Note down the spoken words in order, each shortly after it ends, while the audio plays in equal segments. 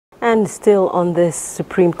And still on this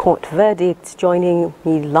Supreme Court verdict, joining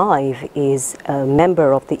me live is a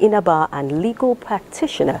member of the Inaba and legal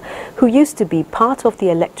practitioner who used to be part of the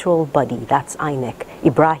electoral body, that's INEC,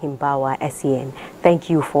 Ibrahim Bawa, SEN. Thank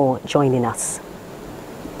you for joining us.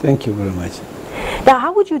 Thank you very much. Now,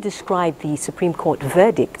 how would you describe the Supreme Court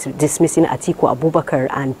verdict dismissing Atiku Abubakar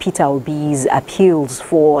and Peter Obi's appeals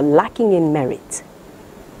for lacking in merit?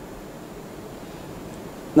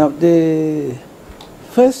 Now, the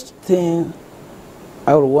first thing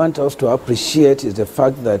I would want us to appreciate is the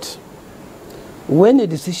fact that when a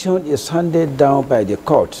decision is handed down by the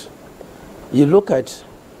court, you look at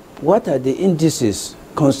what are the indices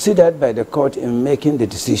considered by the court in making the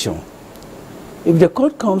decision. If the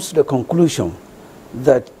court comes to the conclusion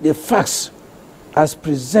that the facts as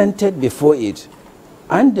presented before it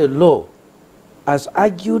and the law as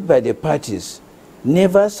argued by the parties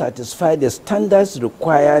never satisfy the standards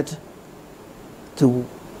required to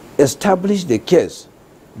establish the case,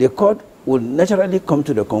 the court will naturally come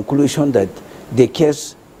to the conclusion that the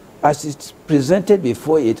case as it's presented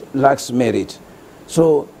before it lacks merit.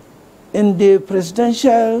 So in the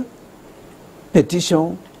presidential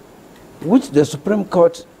petition, which the Supreme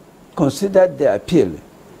Court considered the appeal,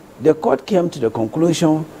 the court came to the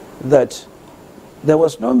conclusion that there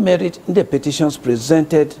was no merit in the petitions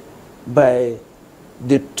presented by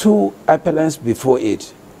the two appellants before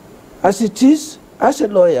it. As it is, as a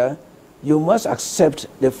lawyer, you must accept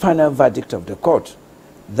the final verdict of the court.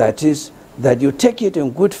 That is, that you take it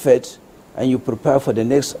in good faith and you prepare for the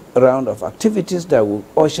next round of activities that will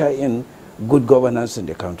usher in good governance in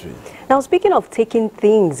the country. Now, speaking of taking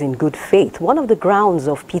things in good faith, one of the grounds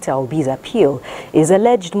of Peter Obi's appeal is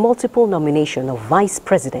alleged multiple nomination of Vice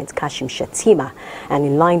President Kashim Shettima, and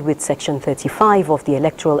in line with Section 35 of the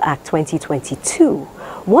Electoral Act 2022.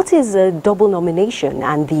 What is a double nomination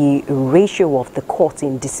and the ratio of the court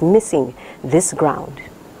in dismissing this ground?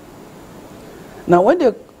 Now,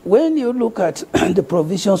 when you look at the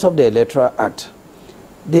provisions of the Electoral Act,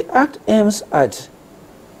 the Act aims at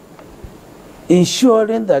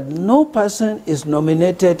ensuring that no person is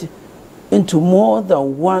nominated into more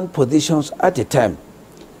than one position at a time.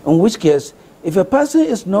 In which case, if a person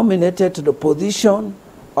is nominated to the position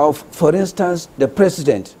of, for instance, the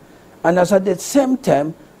president, and as at the same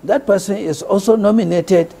time, that person is also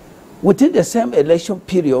nominated within the same election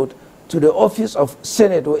period to the office of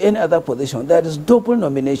Senate or any other position, that is double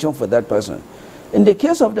nomination for that person. In the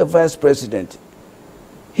case of the vice president,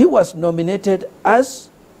 he was nominated as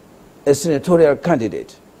a senatorial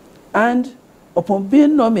candidate, and upon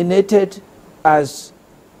being nominated as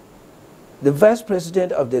the vice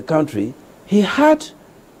president of the country, he had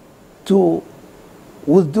to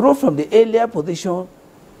withdraw from the earlier position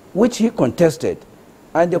which he contested,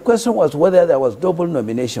 and the question was whether there was double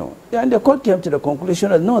nomination, and the court came to the conclusion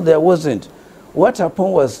that no, there wasn't. What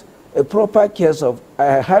happened was a proper case of I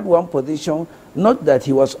had one position, not that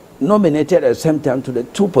he was nominated at the same time to the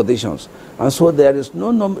two positions, and so there is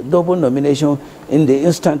no double nomination in the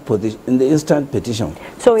instant petition.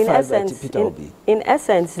 So in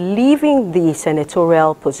essence, leaving the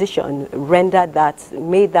senatorial position made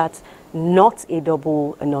that not a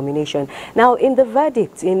double nomination. Now, in the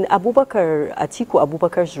verdict, in Atiku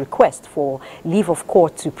Abubakar's request for leave of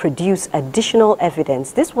court to produce additional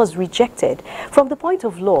evidence, this was rejected. From the point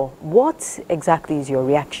of law, what exactly is your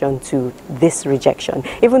reaction to this rejection?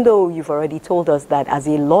 Even though you've already told us that as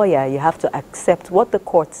a lawyer, you have to accept what the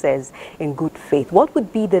court says in good faith, what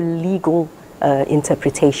would be the legal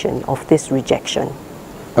interpretation of this rejection?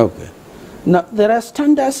 Okay. Now, there are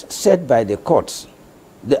standards set by the courts,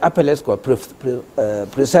 the appellate court,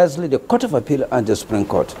 precisely the Court of Appeal and the Supreme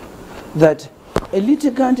Court, that a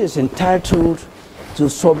litigant is entitled to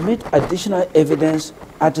submit additional evidence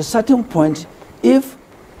at a certain point if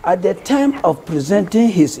at the time of presenting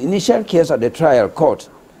his initial case at the trial court,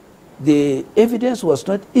 the evidence was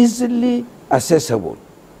not easily accessible.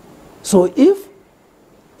 So if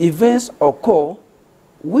events occur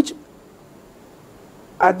which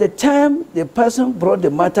at the time the person brought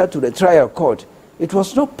the matter to the trial court, it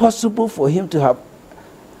was not possible for him to have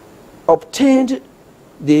obtained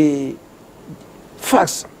the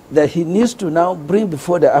facts that he needs to now bring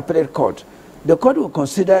before the appellate court, the court will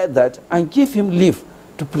consider that and give him leave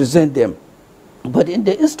to present them. But in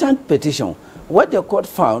the instant petition, what the court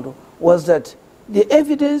found was that the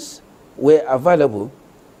evidence were available.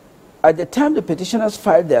 At the time the petitioners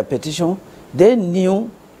filed their petition, they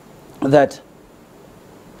knew that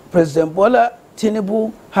President Bola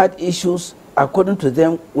Tinubu had issues according to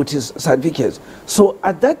them with his certificates. So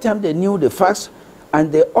at that time they knew the facts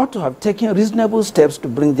and they ought to have taken reasonable steps to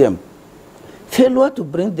bring them. Failure to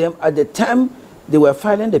bring them at the time they were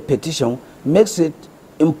filing the petition makes it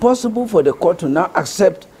impossible for the court to now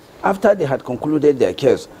accept after they had concluded their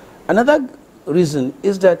case. Another reason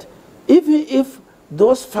is that even if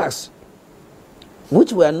those facts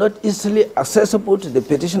which were not easily accessible to the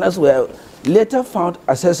petitioners were later found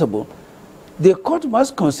accessible, the court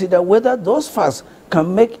must consider whether those facts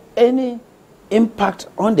can make any impact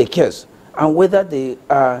on the case and whether they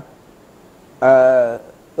are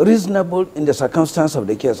reasonable in the circumstance of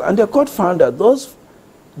the case. And the court found that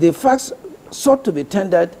the facts sought to be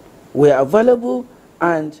tendered were available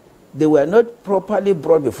and they were not properly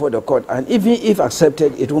brought before the court, and even if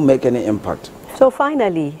accepted, it won't make any impact. So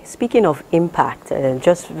finally, speaking of impact,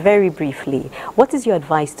 just very briefly, what is your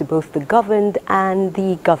advice to both the governed and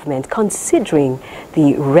the government considering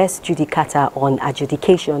the res judicata on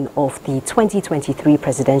adjudication of the 2023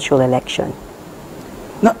 presidential election?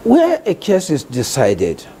 Now, where a case is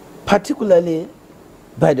decided, particularly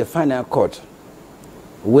by the final court,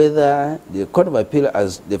 whether the Court of Appeal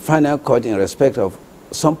as the final court in respect of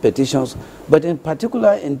some petitions, but in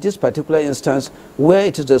particular, in this particular instance, where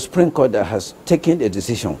it is the Supreme Court that has taken a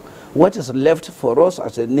decision, what is left for us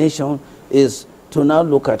as a nation is to now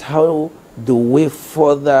look at how do we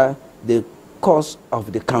further the course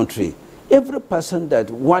of the country. Every person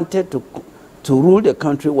that wanted to rule the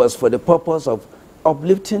country was for the purpose of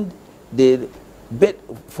uplifting the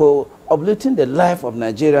life of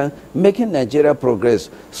Nigeria, making Nigeria progress.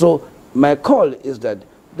 So my call is that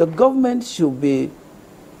the government should be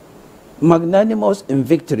magnanimous in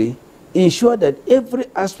victory, ensure that every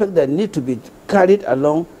aspect that needs to be carried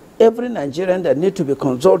along, every Nigerian that needs to be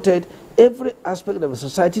consulted, every aspect of a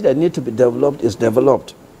society that needs to be developed is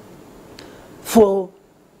developed. For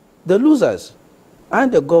the losers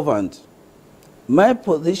and the governed, my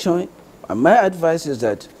position and my advice is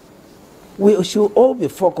that we should all be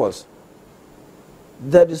focused.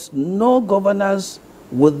 There is no governance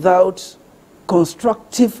without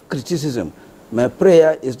constructive criticism. My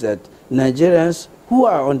prayer is that Nigerians who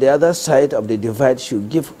are on the other side of the divide should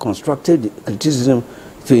give constructive criticism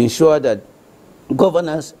to ensure that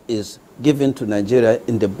governance is given to Nigeria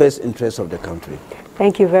in the best interest of the country.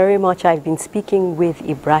 Thank you very much. I've been speaking with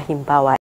Ibrahim Bawa.